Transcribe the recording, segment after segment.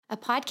a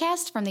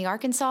podcast from the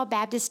Arkansas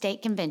Baptist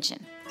State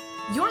Convention.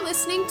 You're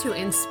listening to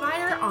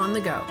Inspire on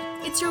the Go.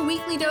 It's your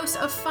weekly dose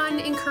of fun,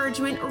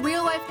 encouragement,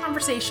 real-life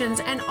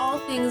conversations, and all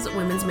things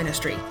women's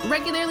ministry.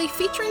 Regularly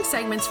featuring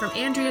segments from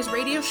Andrea's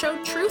radio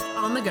show, Truth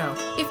on the Go.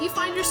 If you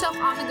find yourself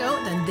on the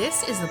go, then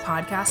this is the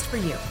podcast for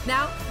you.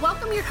 Now,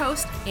 welcome your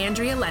host,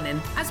 Andrea Lennon,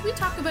 as we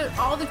talk about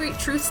all the great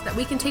truths that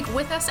we can take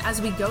with us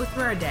as we go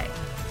through our day.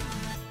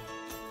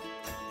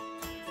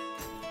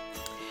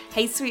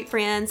 Hey, sweet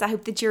friends. I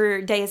hope that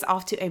your day is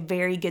off to a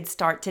very good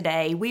start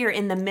today. We are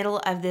in the middle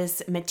of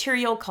this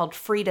material called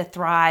Free to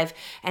Thrive.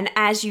 And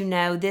as you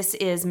know, this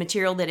is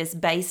material that is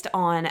based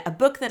on a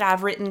book that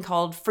I've written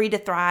called Free to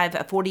Thrive,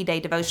 a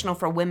 40-day devotional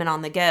for women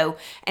on the go.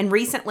 And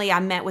recently I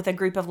met with a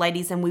group of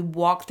ladies and we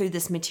walked through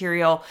this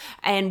material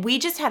and we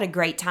just had a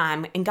great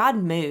time. And God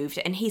moved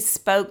and He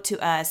spoke to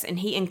us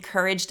and He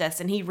encouraged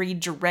us and He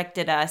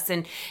redirected us.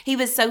 And He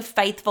was so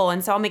faithful.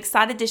 And so I'm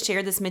excited to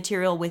share this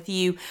material with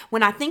you.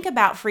 When I think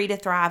about Free to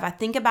Thrive, I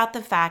think about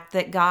the fact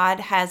that God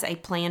has a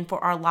plan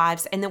for our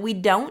lives and that we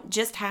don't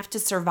just have to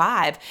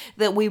survive,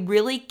 that we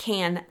really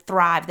can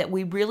thrive, that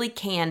we really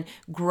can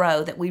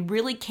grow, that we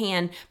really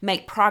can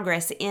make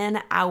progress in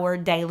our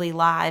daily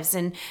lives.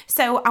 And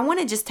so I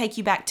want to just take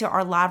you back to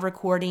our live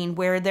recording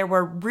where there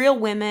were real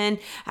women,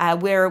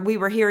 where we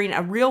were hearing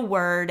a real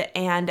word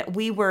and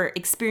we were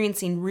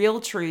experiencing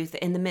real truth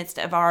in the midst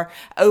of our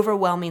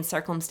overwhelming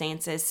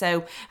circumstances.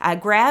 So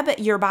grab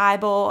your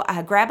Bible,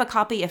 grab a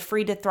copy of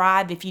Free to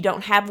Thrive. If you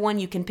don't have one,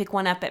 you can pick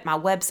one up at my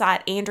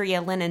website,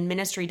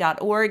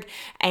 AndreaLennonMinistry.org,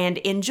 and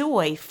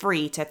enjoy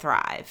Free to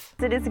Thrive.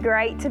 It is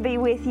great to be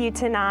with you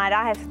tonight.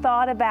 I have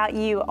thought about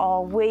you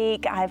all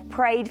week. I have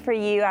prayed for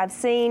you. I've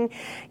seen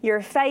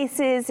your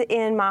faces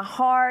in my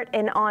heart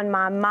and on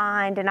my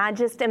mind, and I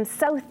just am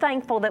so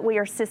thankful that we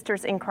are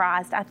sisters in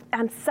Christ.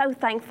 I'm so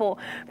thankful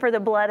for the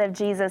blood of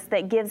Jesus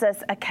that gives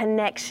us a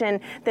connection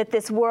that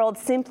this world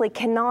simply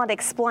cannot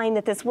explain,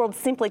 that this world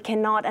simply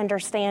cannot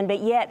understand.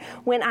 But yet,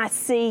 when I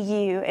see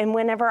you and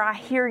whenever I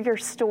hear your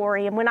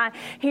story and when I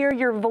hear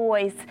your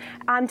voice,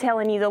 I'm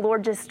telling you, the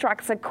Lord just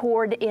strikes a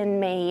chord in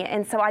me.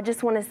 And so I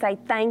just want to say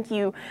thank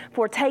you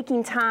for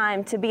taking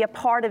time to be a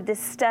part of this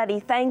study.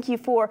 Thank you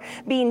for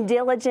being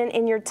diligent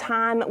in your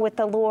time with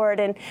the Lord.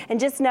 And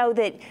just know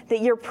that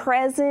your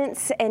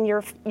presence and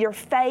your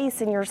face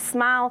and your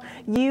smile,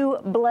 you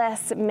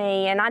bless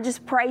me. And I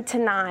just pray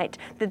tonight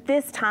that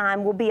this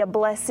time will be a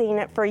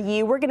blessing for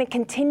you. We're going to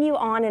continue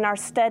on in our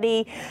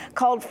study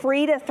called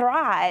Free to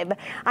Thrive.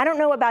 I don't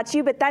know about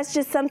you, but that's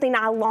just something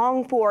I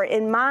long for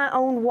in my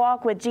own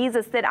walk with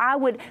Jesus, that I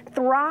would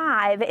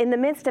thrive in the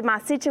midst of my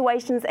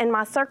situations and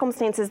my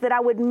circumstances, that I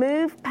would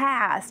move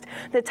past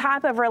the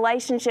type of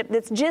relationship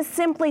that's just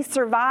simply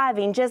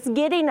surviving, just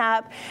getting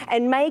up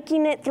and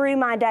making it through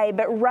my day,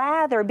 but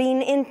rather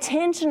being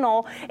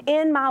intentional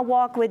in my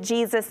walk with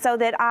Jesus so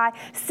that I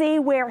see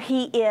where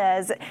He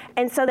is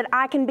and so that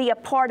I can be a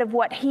part of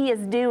what He is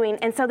doing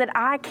and so that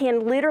I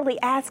can literally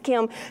ask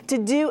Him to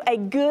do a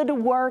good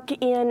work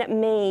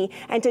in me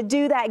and to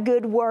do that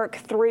good work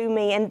through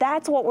me. And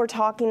that's what we're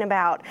talking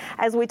about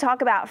as we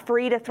talk about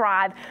Free to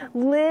Thrive,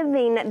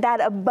 living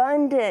that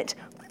abundant,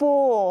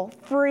 full,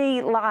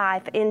 free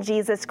life in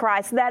Jesus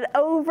Christ, that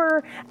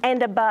over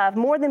and above,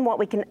 more than what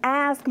we can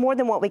ask, more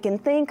than what we can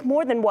think,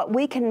 more than what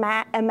we can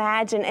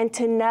imagine, and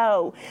to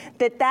know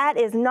that that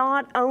is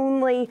not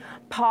only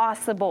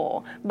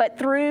possible, but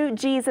through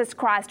Jesus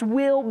Christ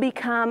will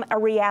become a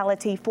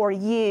reality for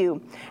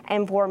you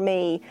and for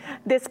me.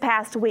 This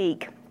past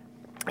week,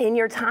 in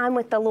your time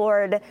with the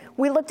Lord,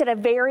 we looked at a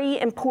very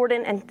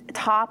important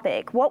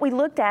topic. What we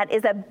looked at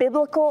is a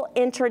biblical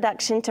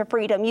introduction to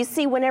freedom. You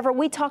see, whenever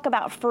we talk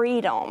about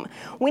freedom,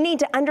 we need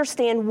to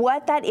understand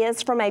what that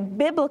is from a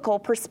biblical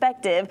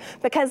perspective,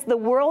 because the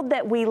world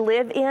that we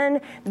live in,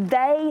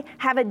 they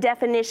have a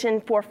definition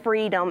for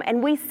freedom.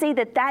 And we see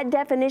that that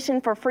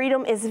definition for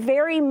freedom is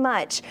very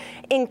much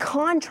in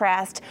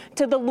contrast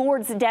to the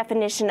Lord's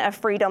definition of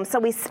freedom. So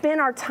we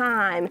spend our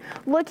time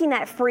looking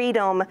at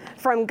freedom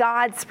from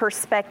God's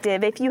perspective.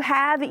 If you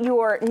have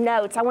your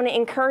notes, I want to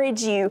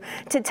encourage you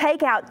to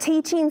take out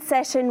Teaching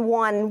Session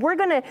 1. We're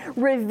going to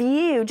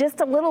review just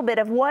a little bit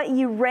of what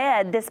you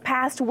read this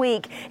past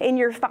week in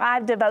your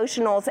 5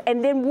 devotionals,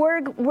 and then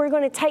we're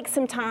going to take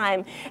some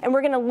time and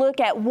we're going to look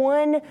at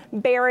one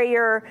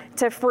barrier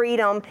to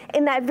freedom.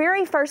 In that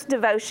very first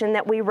devotion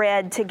that we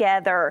read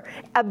together,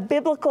 A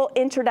Biblical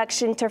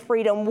Introduction to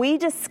Freedom, we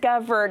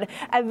discovered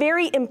a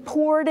very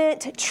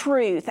important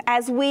truth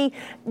as we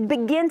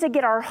begin to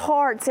get our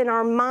hearts and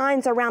our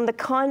minds around the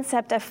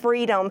concept of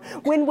freedom.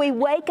 When we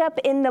wake up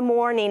in the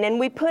morning and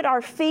we put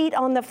our feet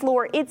on the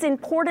floor, it's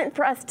important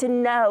for us to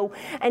know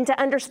and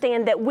to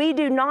understand that we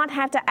do not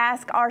have to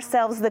ask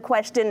ourselves the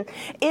question,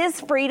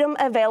 is freedom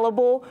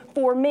available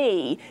for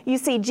me? You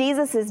see,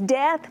 Jesus'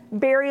 death,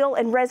 burial,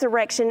 and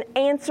resurrection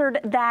answered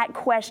that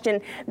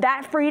question.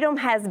 That freedom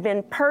has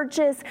been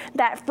purchased.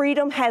 That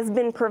freedom has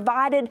been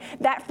provided.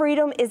 That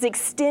freedom is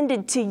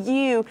extended to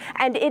you,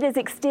 and it is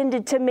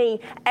extended to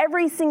me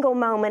every single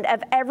moment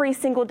of every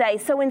single day.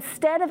 day. So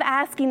instead of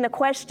asking the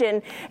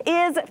question,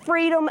 is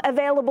freedom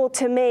available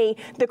to me?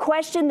 The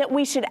question that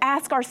we should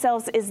ask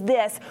ourselves is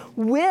this: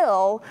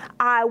 will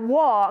I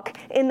walk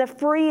in the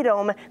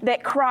freedom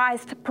that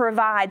Christ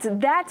provides?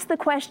 That's the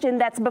question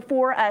that's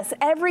before us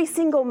every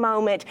single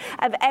moment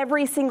of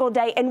every single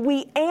day. And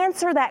we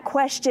answer that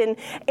question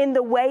in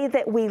the way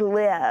that we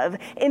live,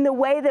 in the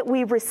way that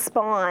we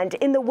respond,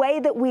 in the way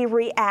that we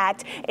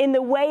react, in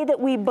the way that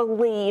we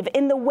believe,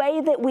 in the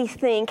way that we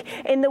think,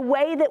 in the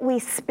way that we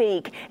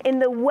speak, in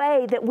the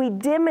way that we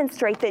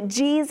demonstrate that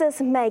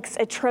Jesus makes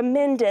a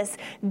tremendous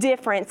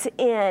difference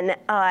in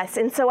us.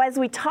 And so as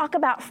we talk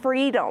about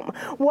freedom,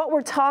 what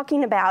we're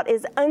talking about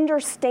is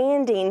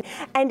understanding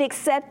and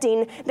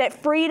accepting that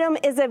freedom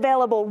is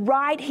available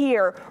right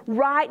here,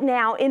 right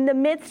now, in the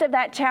midst of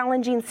that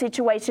challenging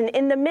situation,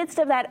 in the midst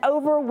of that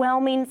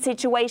overwhelming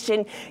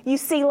situation. You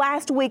see,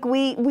 last week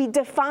we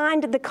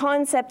defined the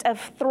concept of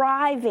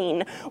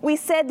thriving. We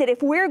said that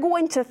if we're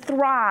going to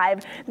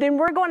thrive, then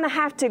we're going to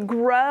have to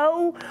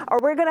grow, or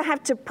we're going to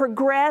have to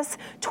progress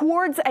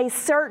towards a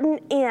certain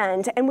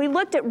end. And we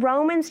looked at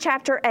Romans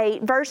chapter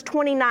 8, verse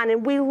 29,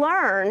 and we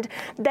learned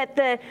that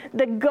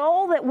the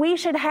goal that we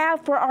should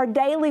have for our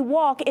daily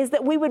walk is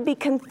that we would be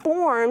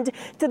conformed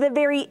to the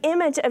very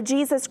image of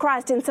Jesus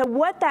Christ. And so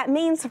what that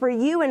means for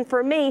you and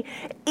for me,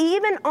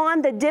 even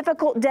on the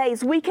difficult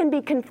days, we can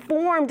be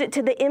conformed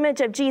to the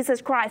image of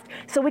Jesus Christ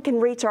so we can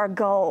reach our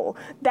goal.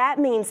 That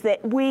means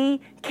that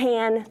we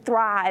can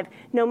thrive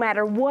no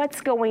matter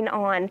what's going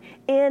on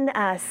in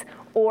us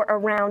or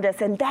around us.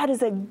 And that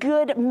is a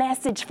good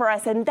message for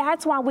us. And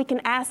that's why we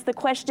can ask the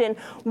question,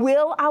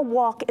 will I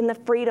walk in the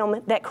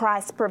freedom that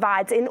Christ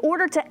provides? In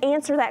order to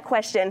answer that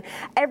question,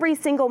 every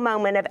single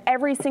moment of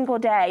every single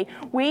day,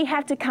 we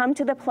have to come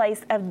to the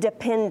place of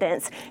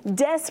dependence,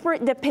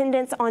 desperate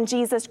dependence on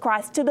Jesus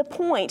Christ, to the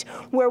point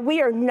where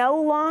we are no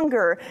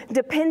longer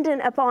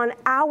dependent upon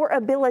our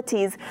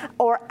abilities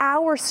or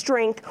our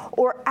strength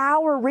or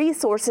our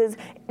resources.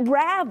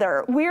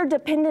 Rather, we're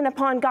dependent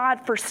upon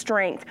God for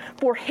strength,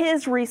 for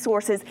His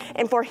resources,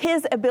 and for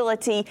His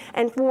ability,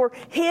 and for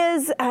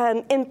His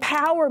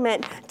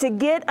empowerment to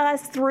get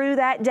us through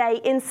that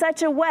day in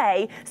such a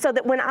way so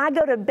that when I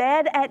go to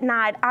bed at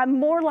night, I'm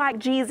more like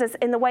Jesus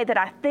in the way that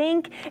I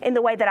think, in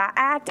the way that I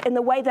act, in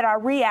the way that I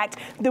react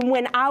than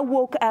when I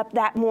woke up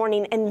that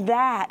morning. And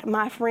that,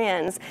 my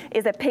friends,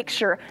 is a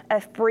picture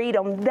of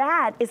freedom.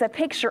 That is a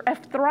picture of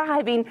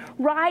thriving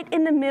right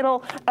in the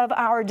middle of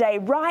our day,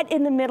 right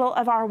in the middle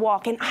of our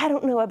walk. And I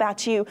don't know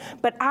about you,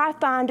 but I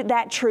find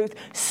that truth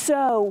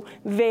so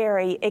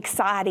very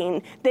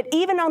exciting, that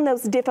even on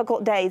those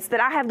difficult days that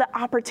I have the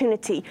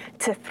opportunity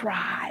to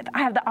thrive. I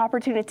have the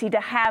opportunity to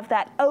have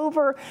that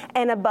over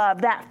and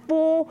above, that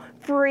full,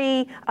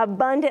 free,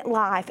 abundant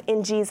life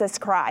in Jesus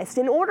Christ.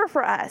 In order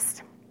for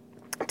us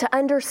to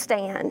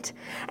understand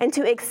and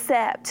to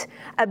accept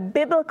a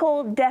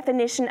biblical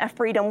definition of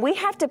freedom, we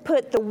have to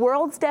put the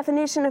world's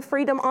definition of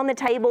freedom on the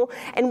table,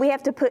 and we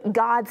have to put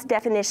God's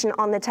definition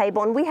on the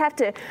table. And we have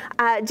to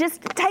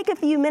just take a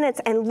few minutes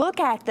and look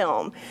at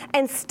them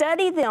and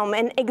study them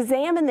and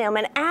examine them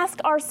and ask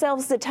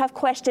ourselves the tough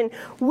question,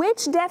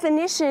 which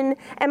definition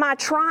am I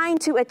trying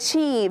to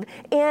achieve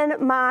in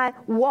my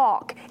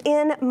walk,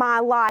 in my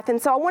life?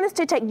 And so I want us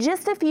to take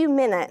just a few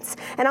minutes,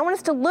 and I want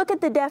us to look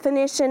at the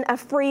definition of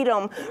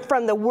freedom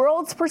from the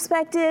world's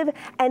perspective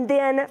and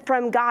then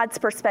from God's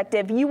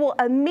perspective. You will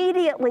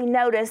immediately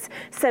notice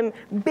some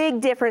big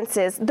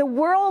differences. The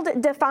world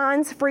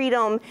defines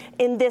freedom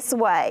in this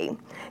way: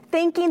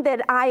 thinking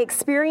that I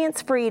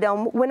experience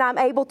freedom when I'm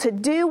able to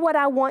do what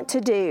I want to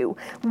do,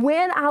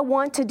 when I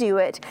want to do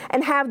it,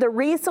 and have the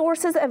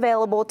resources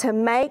available to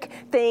make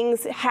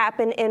things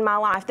happen in my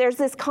life. There's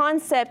this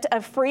concept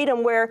of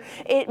freedom where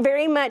it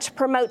very much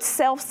promotes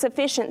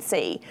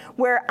self-sufficiency,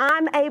 where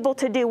I'm able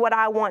to do what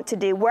I want to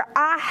do, where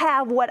I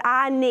have what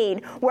I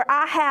need, where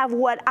I have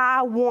what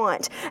I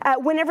want.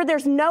 Whenever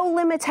there's no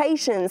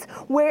limitations,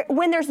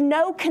 when there's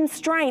no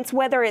constraints,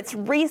 whether it's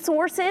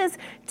resources,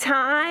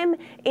 time,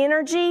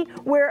 energy,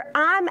 where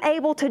I'm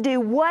able to do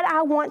what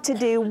I want to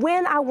do,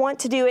 when I want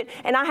to do it,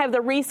 and I have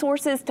the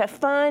resources to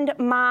fund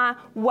my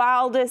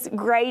wildest,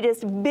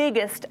 greatest,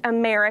 biggest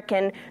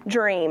American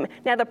dream.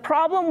 Now, the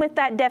problem with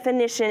that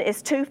definition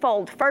is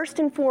twofold. First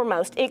and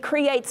foremost, it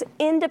creates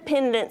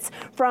independence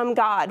from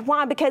God.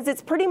 Why? Because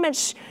it's pretty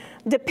much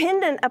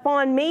dependent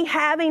upon me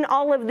having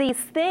all of these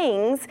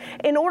things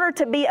in order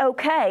to be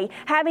okay,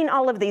 having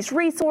all of these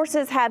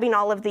resources, having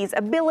all of these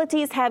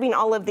abilities, having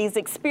all of these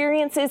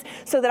experiences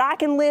so that I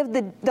can live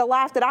the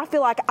life that I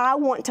feel like I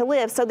want to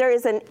live. So there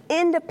is an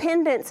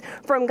independence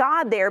from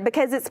God there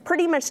because it's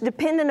pretty much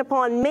dependent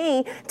upon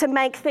me to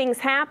make things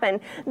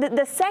happen.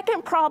 The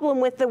second problem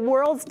with the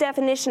world's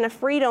definition of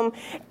freedom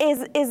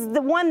is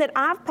the one that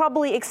I've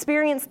probably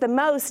experienced the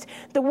most.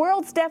 The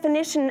world's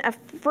definition of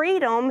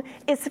freedom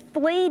is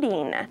fleeting.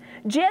 stopping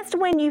just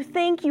when you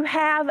think you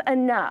have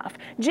enough,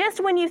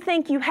 just when you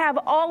think you have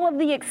all of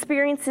the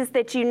experiences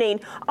that you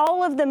need,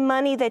 all of the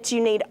money that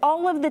you need,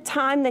 all of the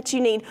time that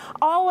you need,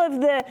 all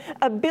of the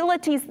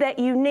abilities that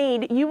you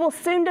need, you will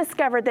soon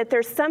discover that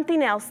there's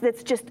something else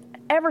that's just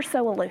ever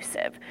so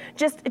elusive,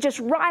 just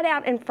right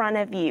out in front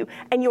of you.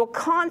 And you'll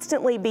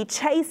constantly be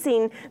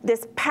chasing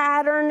this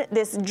pattern,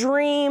 this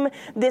dream,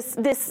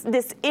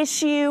 this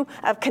issue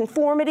of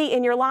conformity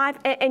in your life,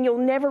 and you'll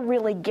never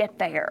really get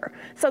there.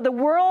 So the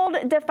world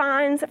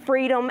defines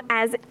freedom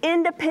as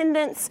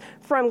independence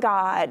from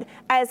God,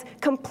 as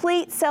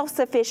complete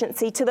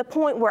self-sufficiency, to the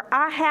point where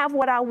I have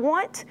what I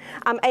want,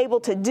 I'm able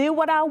to do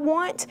what I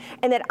want,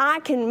 and that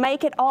I can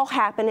make it all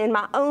happen in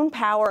my own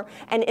power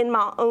and in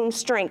my own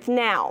strength.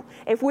 Now,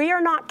 if we are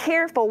not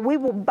careful, we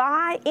will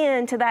buy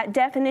into that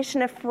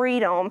definition of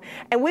freedom,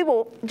 and we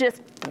will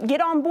just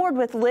get on board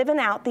with living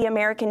out the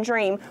American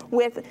dream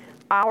with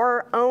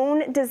our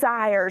own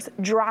desires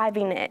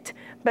driving it.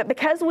 But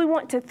because we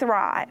want to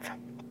thrive,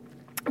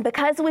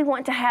 because we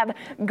want to have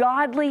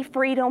godly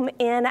freedom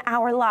in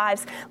our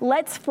lives,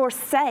 let's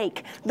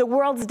forsake the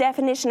world's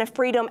definition of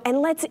freedom and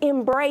let's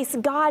embrace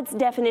God's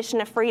definition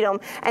of freedom.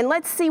 And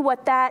let's see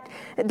what that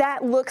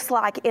looks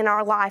like in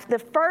our life. The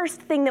first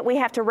thing that we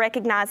have to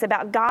recognize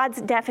about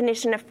God's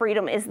definition of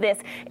freedom is this: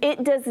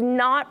 it does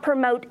not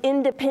promote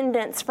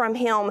independence from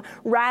Him.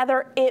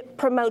 Rather, it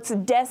promotes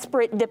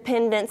desperate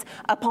dependence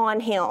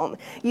upon Him.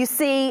 You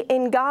see,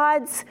 in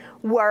God's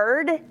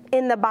Word,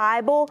 in the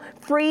Bible,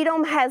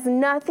 freedom has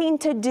nothing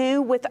to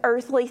do with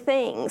earthly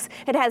things.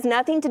 It has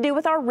nothing to do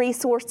with our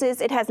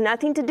resources. It has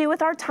nothing to do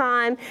with our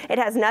time. It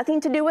has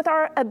nothing to do with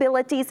our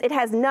abilities. It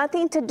has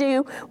nothing to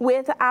do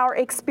with our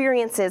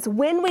experiences.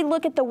 When we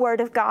look at the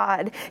Word of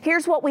God,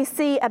 here's what we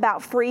see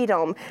about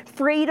freedom.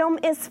 Freedom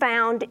is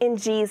found in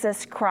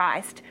Jesus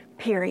Christ,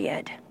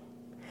 period.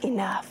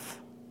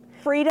 Enough.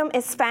 Freedom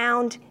is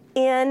found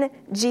in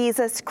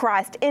Jesus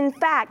Christ. In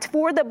fact,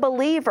 for the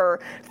believer,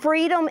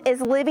 freedom is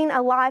living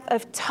a life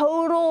of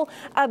total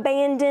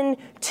abandon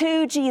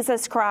to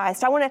Jesus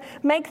Christ. I want to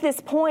make this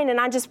point, and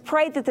I just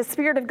pray that the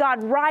Spirit of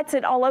God writes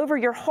it all over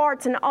your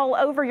hearts and all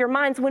over your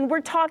minds. When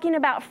we're talking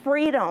about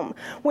freedom,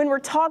 when we're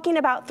talking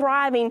about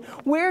thriving,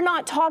 we're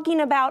not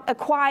talking about a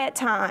quiet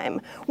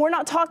time. We're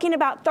not talking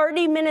about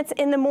 30 minutes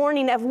in the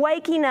morning of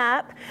waking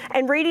up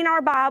and reading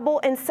our Bible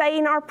and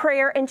saying our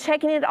prayer and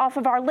checking it off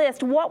of our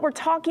list. What we're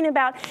talking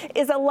about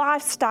is a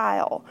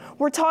lifestyle.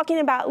 We're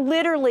talking about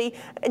literally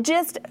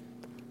just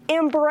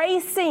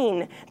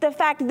embracing the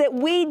fact that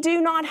we do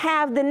not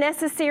have the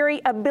necessary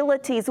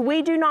abilities,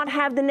 we do not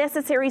have the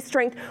necessary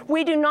strength,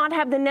 we do not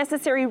have the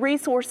necessary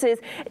resources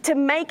to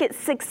make it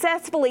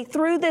successfully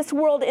through this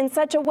world in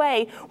such a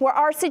way where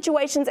our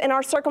situations and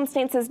our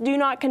circumstances do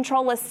not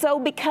control us. So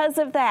because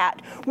of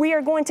that, we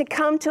are going to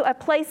come to a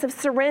place of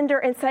surrender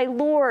and say,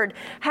 Lord,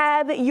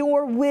 have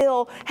your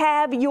will,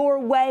 have your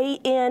way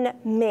in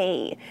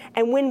me.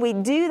 And when we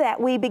do that,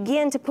 we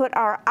begin to put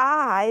our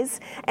eyes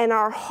and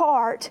our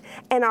heart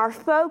and our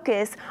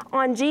focus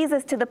on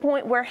Jesus to the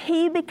point where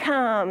He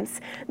becomes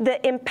the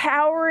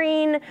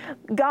empowering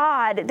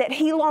God that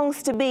He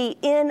longs to be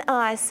in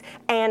us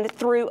and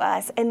through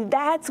us. And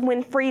that's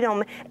when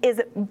freedom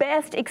is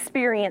best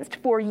experienced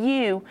for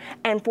you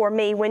and for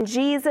me, when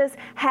Jesus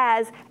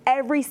has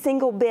every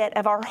single bit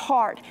of our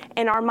heart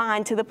and our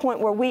mind to the point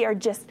where we are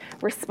just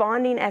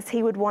responding as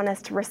He would want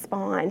us to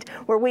respond,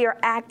 where we are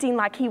acting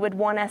like He would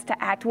want us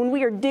to act, when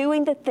we are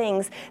doing the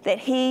things that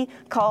He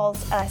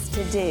calls us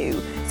to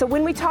do. So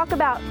when we talk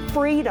about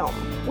freedom,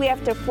 we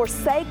have to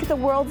forsake the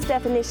world's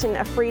definition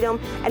of freedom,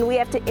 and we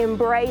have to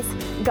embrace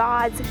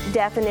God's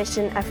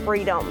definition of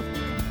freedom.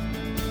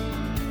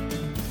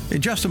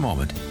 In just a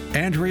moment,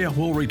 Andrea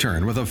will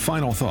return with a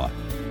final thought.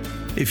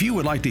 If you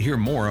would like to hear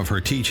more of her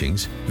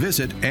teachings,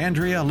 visit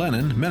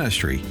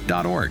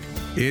AndreaLennonMinistry.org.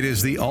 It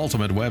is the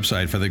ultimate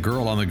website for the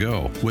girl on the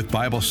go, with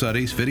Bible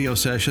studies, video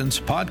sessions,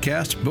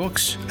 podcasts,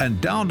 books, and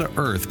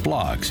down-to-earth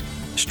blogs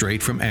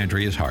straight from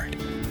Andrea's heart.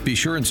 Be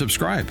sure and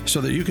subscribe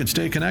so that you can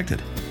stay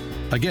connected.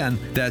 Again,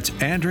 that's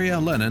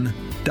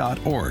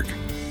AndreaLennon.org.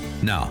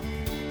 Now,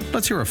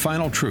 let's hear a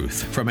final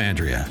truth from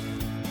Andrea.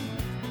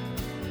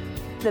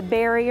 The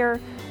barrier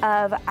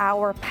of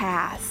our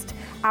past.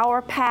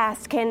 Our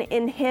past can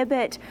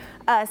inhibit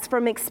us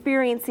from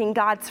experiencing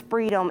God's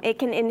freedom. It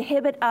can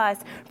inhibit us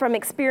from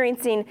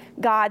experiencing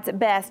God's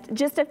best.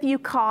 Just a few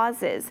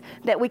causes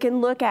that we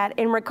can look at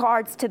in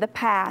regards to the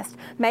past.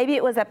 Maybe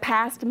it was a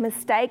past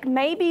mistake.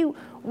 Maybe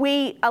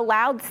we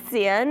allowed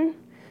sin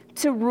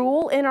to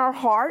rule in our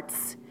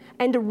hearts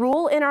and to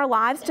rule in our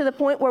lives to the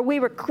point where we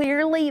were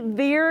clearly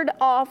veered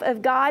off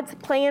of God's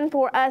plan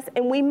for us,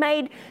 and we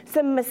made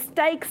some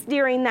mistakes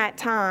during that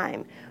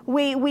time.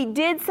 We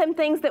did some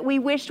things that we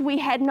wished we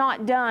had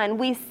not done.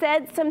 We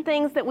said some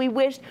things that we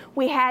wished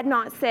we had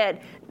not said.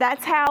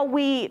 That's how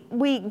we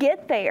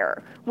get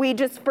there. We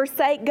just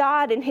forsake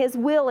God and His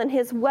will and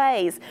His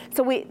ways.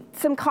 So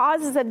some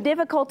causes of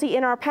difficulty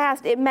in our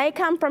past, it may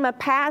come from a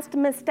past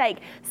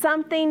mistake,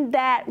 something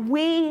that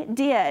we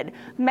did.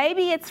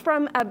 Maybe it's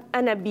from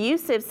an abuse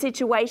abusive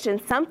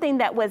situation, something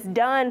that was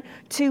done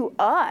to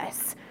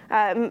us.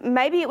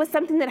 Maybe it was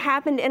something that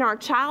happened in our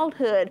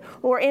childhood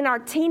or in our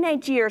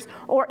teenage years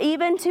or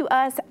even to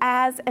us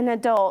as an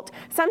adult.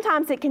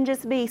 Sometimes it can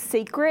just be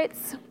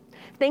secrets,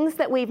 things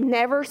that we've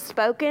never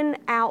spoken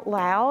out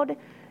loud.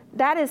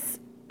 That is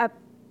a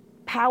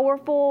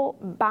powerful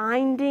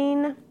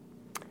binding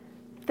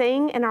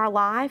thing in our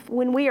life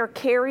when we are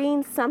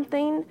carrying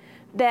something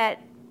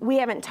that we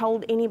haven't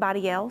told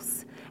anybody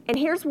else. And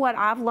here's what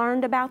I've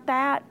learned about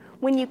that.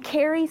 When you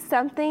carry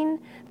something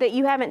that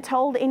you haven't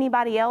told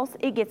anybody else,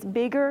 it gets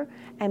bigger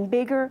and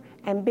bigger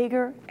and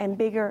bigger and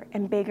bigger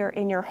and bigger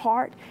in your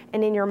heart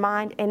and in your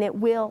mind, and it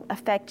will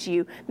affect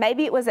you.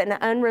 Maybe it was an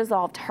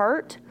unresolved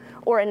hurt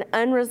or an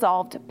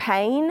unresolved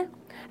pain.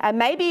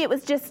 Maybe it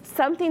was just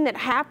something that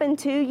happened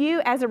to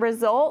you as a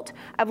result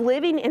of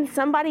living in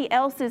somebody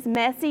else's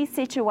messy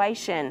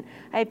situation.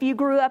 If you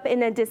grew up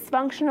in a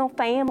dysfunctional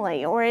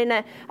family or in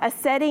a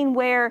setting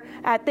where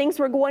things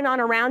were going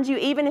on around you,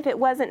 even if it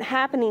wasn't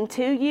happening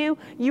to you,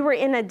 you were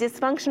in a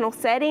dysfunctional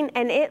setting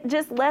and it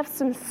just left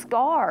some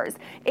scars.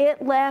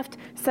 It left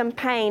some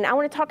pain. I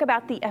want to talk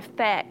about the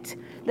effect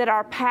that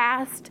our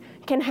past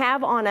can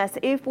have on us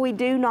if we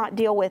do not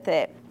deal with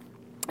it.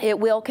 It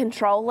will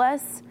control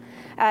us.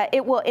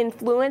 It will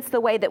influence the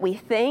way that we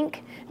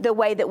think, the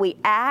way that we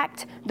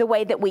act, the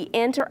way that we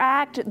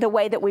interact, the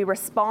way that we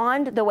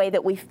respond, the way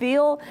that we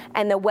feel,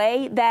 and the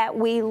way that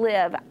we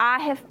live. I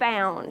have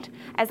found,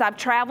 as I've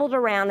traveled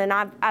around and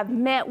I've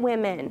met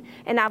women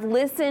and I've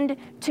listened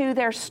to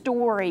their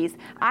stories,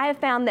 I have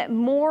found that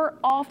more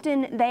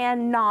often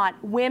than not,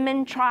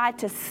 women try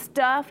to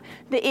stuff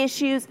the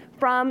issues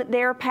from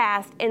their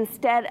past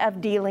instead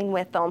of dealing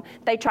with them.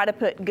 They try to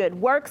put good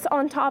works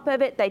on top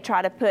of it. They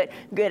try to put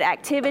good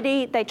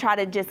activity. They try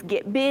to just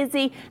get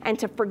busy and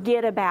to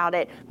forget about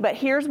it. But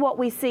here's what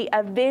we see.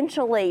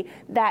 Eventually,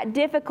 that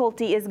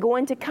difficulty is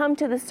going to come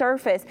to the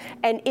surface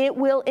and it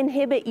will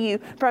inhibit you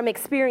from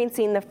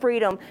experiencing the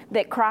freedom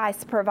that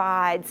Christ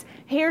provides.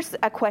 Here's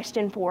a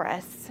question for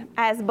us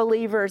as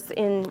believers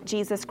in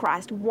Jesus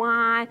Christ.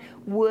 Why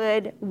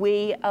would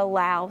we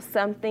allow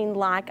something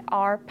like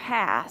our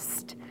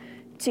past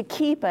to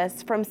keep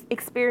us from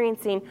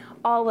experiencing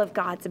all of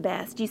God's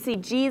best? You see,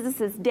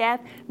 Jesus'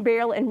 death,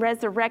 burial, and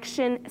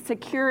resurrection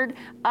secured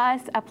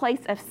us a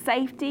place of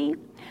safety,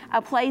 a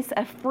place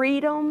of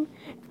freedom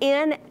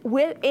in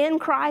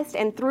Christ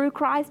and through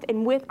Christ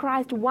and with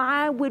Christ.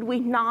 Why would we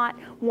not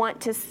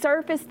want to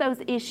surface those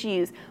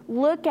issues,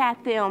 look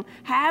at them,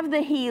 have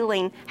the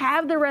healing,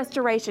 have the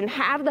restoration,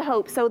 have the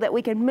hope so that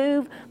we can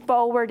move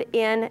forward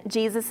in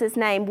Jesus'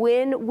 name?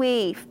 When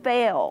we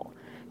fail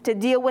to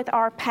deal with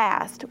our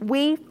past,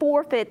 we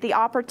forfeit the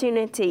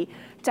opportunity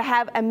to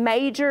have a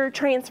major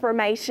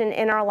transformation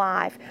in our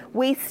life.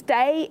 We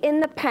stay in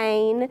the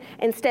pain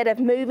instead of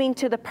moving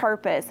to the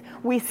purpose.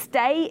 We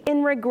stay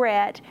in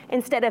regret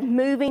instead of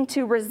moving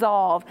to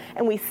resolve.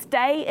 And we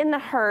stay in the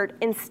hurt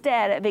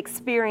instead of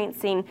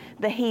experiencing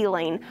the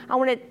healing. I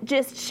want to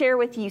just share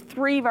with you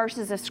 3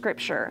 verses of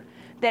Scripture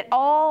that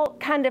all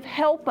kind of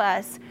help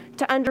us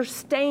to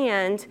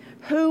understand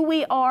who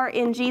we are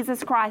in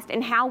Jesus Christ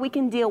and how we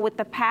can deal with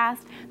the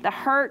past, the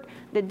hurt,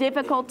 the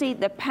difficulty,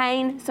 the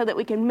pain, so that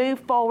we can move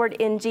forward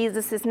in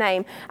Jesus'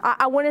 name.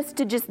 I want us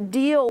to just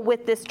deal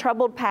with this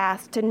troubled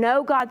past, to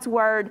know God's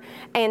Word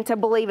and to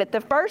believe it.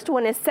 The first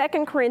one is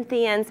 2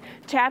 Corinthians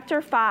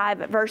chapter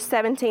 5, verse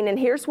 17, and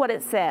here's what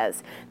it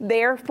says.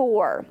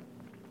 Therefore,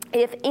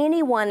 if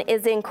anyone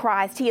is in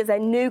Christ, he is a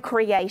new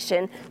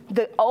creation.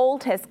 The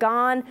old has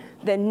gone,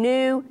 the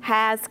new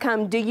has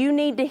come. Do you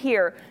need to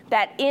hear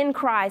that in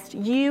Christ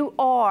you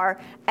are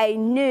a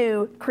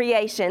new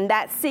creation?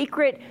 That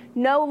secret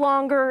no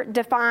longer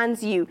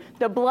defines you.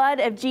 The blood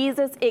of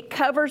Jesus, it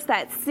covers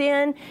that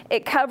sin.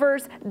 It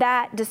covers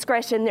that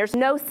discretion. There's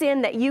no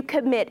sin that you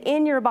commit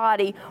in your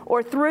body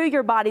or through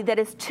your body that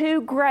is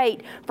too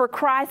great for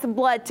Christ's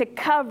blood to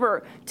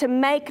cover, to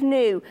make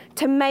new,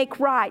 to make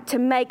right, to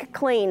make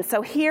clean.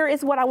 So here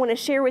is what I want to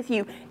share with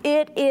you.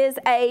 It is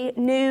a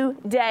new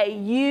day.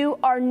 You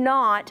are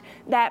not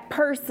that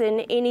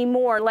person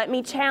anymore. Let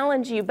me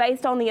challenge you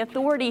based on the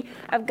authority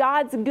of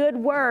God's good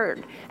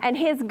word and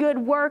His good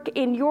work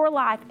in your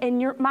life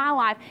and my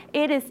life.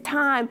 It is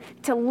time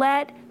to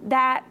let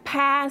that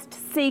past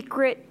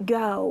secret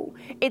go.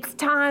 It's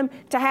time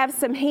to have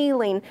some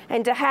healing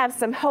and to have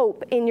some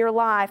hope in your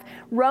life.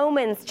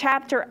 Romans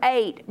chapter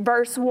 8,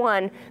 verse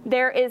 1,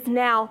 there is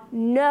now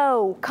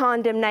no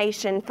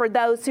condemnation for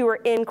those who are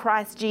in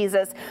Christ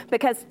Jesus,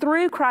 because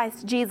through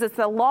Christ Jesus,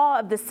 the law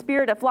of the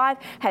Spirit of life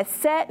has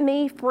set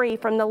me free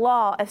from the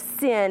law of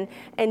sin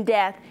and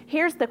death.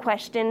 Here's the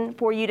question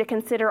for you to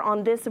consider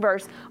on this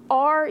verse.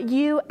 Are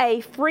you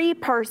a free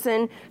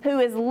person who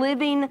is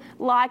living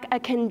like a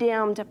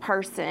condemned a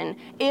person.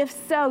 If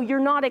so, you're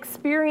not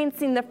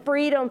experiencing the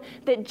freedom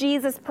that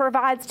Jesus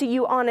provides to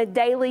you on a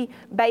daily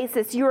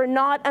basis. You are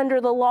not under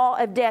the law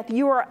of death.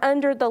 You are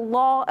under the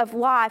law of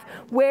life.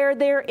 Where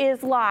there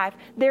is life,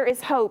 there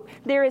is hope,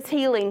 there is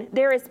healing,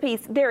 there is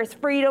peace, there is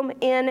freedom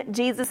in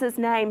Jesus'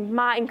 name.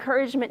 My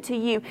encouragement to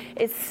you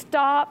is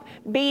stop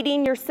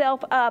beating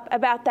yourself up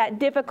about that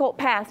difficult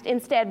past.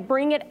 Instead,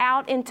 bring it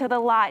out into the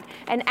light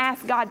and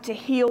ask God to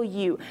heal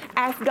you.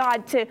 Ask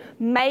God to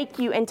make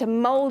you and to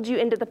mold you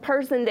into the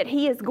person that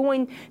He is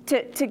going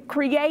to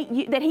create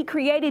you, that He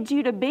created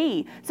you to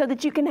be, so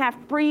that you can have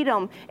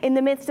freedom in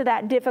the midst of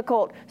that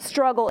difficult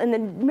struggle, in the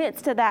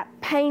midst of that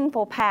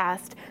painful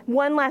past.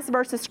 One last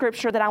verse of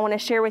scripture that I want to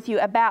share with you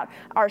about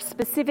our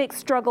specific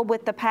struggle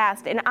with the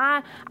past. And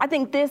I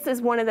think this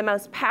is one of the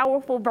most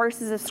powerful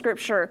verses of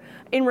scripture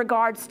in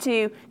regards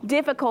to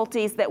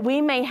difficulties that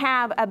we may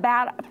have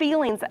about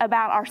feelings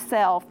about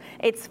ourselves.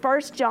 It's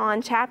 1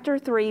 John chapter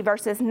 3,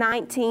 verses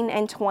 19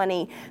 and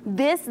 20.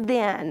 This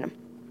then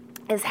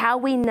is how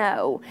we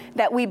know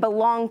that we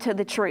belong to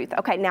the truth.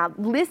 Okay, now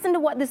listen to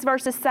what this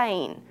verse is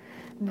saying.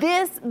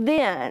 This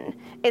then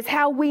is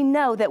how we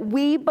know that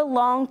we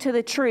belong to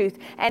the truth,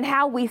 and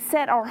how we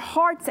set our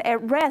hearts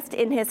at rest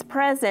in His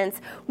presence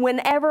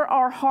whenever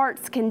our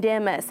hearts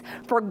condemn us.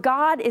 For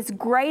God is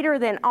greater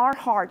than our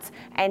hearts,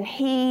 and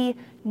He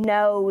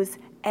knows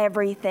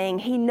everything.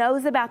 He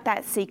knows about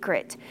that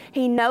secret.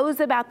 He knows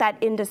about that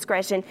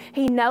indiscretion.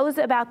 He knows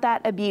about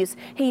that abuse.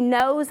 He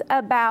knows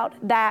about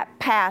that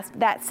past.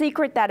 That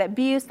secret, that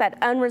abuse, that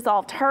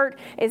unresolved hurt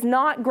is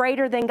not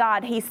greater than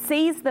God. He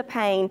sees the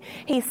pain.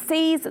 He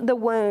sees the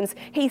wounds.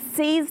 He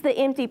sees the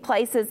empty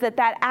places that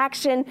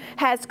action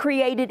has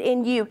created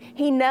in you.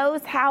 He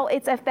knows how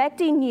it's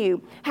affecting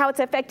you, how it's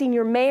affecting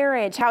your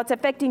marriage, how it's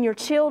affecting your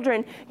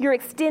children, your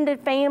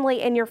extended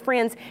family, and your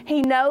friends.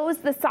 He knows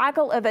the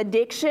cycle of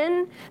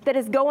addiction that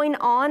is going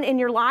on in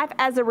your life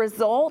as a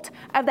result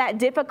of that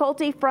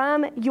difficulty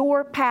from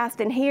your past.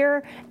 And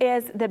here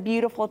is the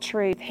beautiful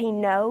truth. He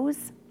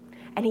knows,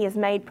 and He has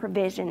made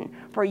provision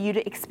for you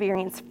to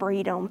experience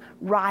freedom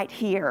right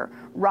here,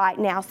 right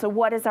now. So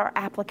what is our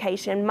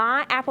application?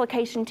 My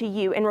application to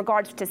you in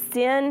regards to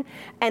sin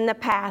and the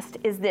past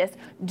is this: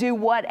 do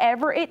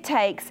whatever it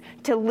takes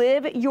to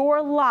live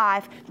your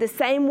life the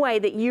same way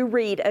that you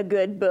read a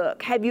good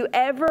book. Have you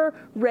ever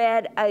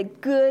read a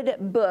good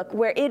book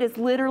where it is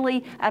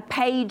literally a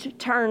page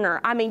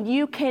turner? I mean,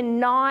 you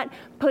cannot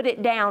put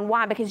it down.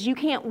 Why? Because you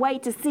can't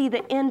wait to see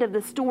the end of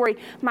the story.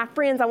 My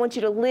friends, I want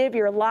you to live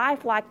your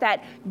life like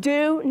that.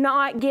 Do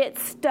not get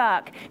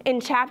stuck in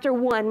chapter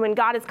 1 when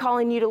God is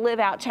calling you to live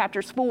out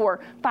chapters 4,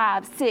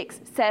 5,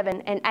 6,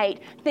 7, and 8.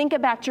 Think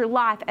about your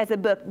life as a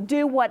book.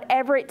 Do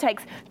whatever it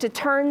takes to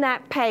turn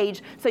that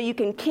page so you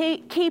can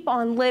keep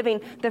on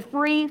living the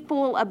free,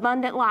 full,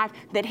 abundant life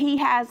that He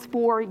has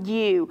for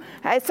you.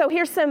 So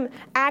here's some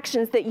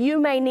actions that you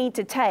may need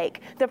to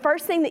take. The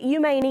first thing that you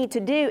may need to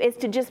do is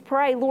to just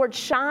pray, Lord,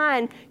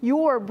 shine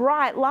your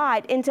bright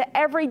light into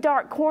every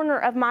dark corner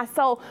of my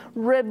soul.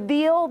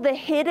 Reveal the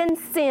hidden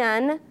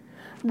sin.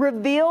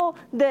 Reveal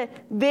the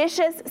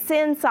vicious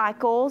sin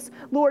cycles.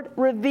 Lord,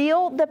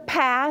 reveal the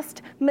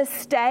past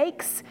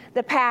mistakes,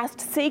 the past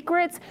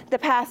secrets, the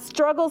past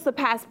struggles, the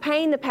past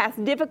pain, the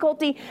past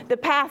difficulty, the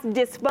past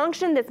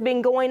dysfunction that's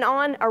been going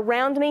on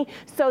around me,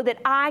 so that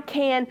I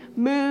can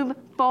move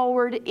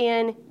forward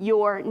in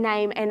your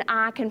name. And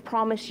I can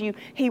promise you,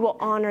 He will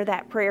honor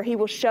that prayer. He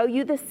will show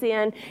you the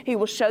sin. He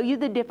will show you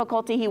the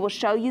difficulty. He will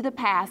show you the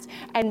past.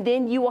 And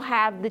then you will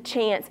have the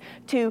chance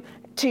to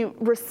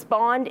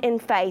respond in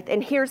faith.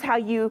 And here's how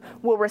you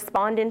will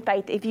respond in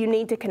faith. If you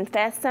need to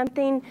confess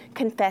something,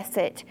 confess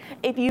it.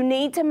 If you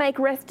need to make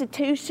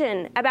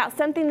restitution about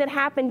something that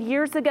happened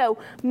years ago,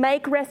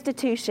 make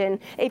restitution.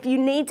 If you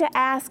need to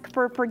ask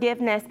for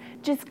forgiveness,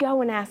 just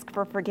go and ask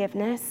for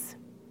forgiveness.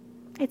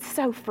 It's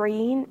so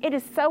freeing. It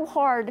is so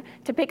hard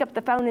to pick up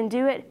the phone and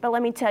do it, but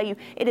let me tell you,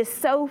 it is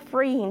so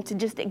freeing to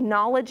just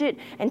acknowledge it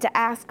and to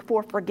ask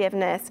for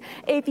forgiveness.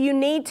 If you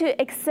need to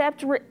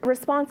accept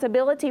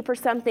responsibility for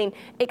something,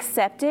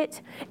 accept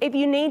it. If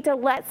you need to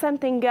let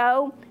something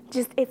go,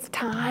 it's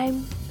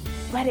time.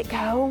 Let it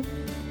go.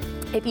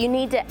 If you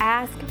need to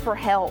ask for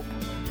help,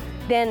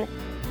 then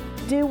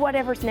do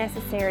whatever's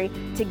necessary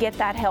to get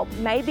that help.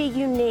 Maybe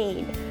you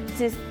need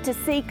to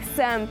seek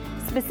some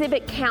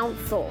specific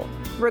counsel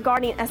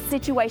regarding a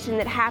situation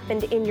that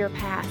happened in your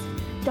past.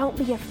 Don't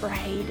be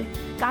afraid.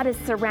 God has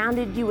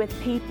surrounded you with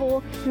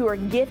people who are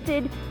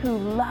gifted, who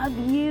love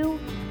you,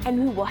 and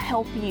who will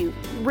help you.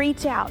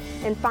 Reach out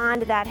and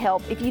find that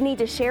help. If you need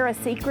to share a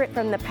secret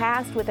from the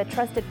past with a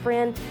trusted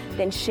friend,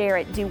 then share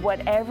it. Do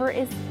whatever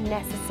is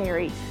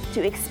necessary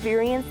to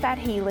experience that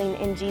healing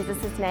in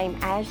Jesus' name.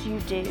 As you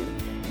do,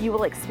 you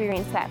will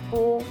experience that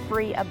full,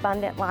 free,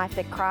 abundant life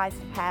that Christ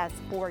has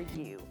for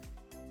you.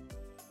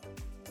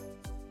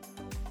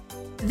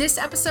 This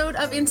episode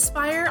of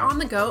Inspire on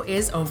the Go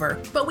is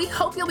over, but we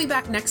hope you'll be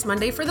back next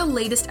Monday for the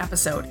latest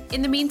episode.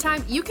 In the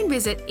meantime, you can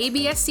visit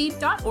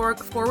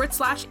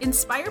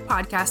absc.org/Inspire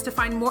podcast to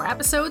find more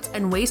episodes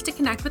and ways to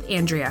connect with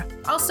Andrea.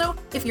 Also,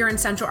 if you're in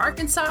Central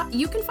Arkansas,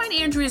 you can find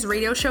Andrea's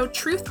radio show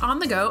Truth on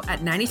the Go at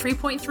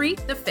 93.3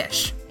 The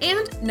Fish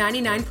and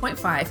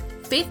 99.5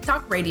 Faith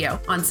Talk Radio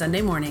on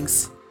Sunday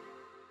mornings.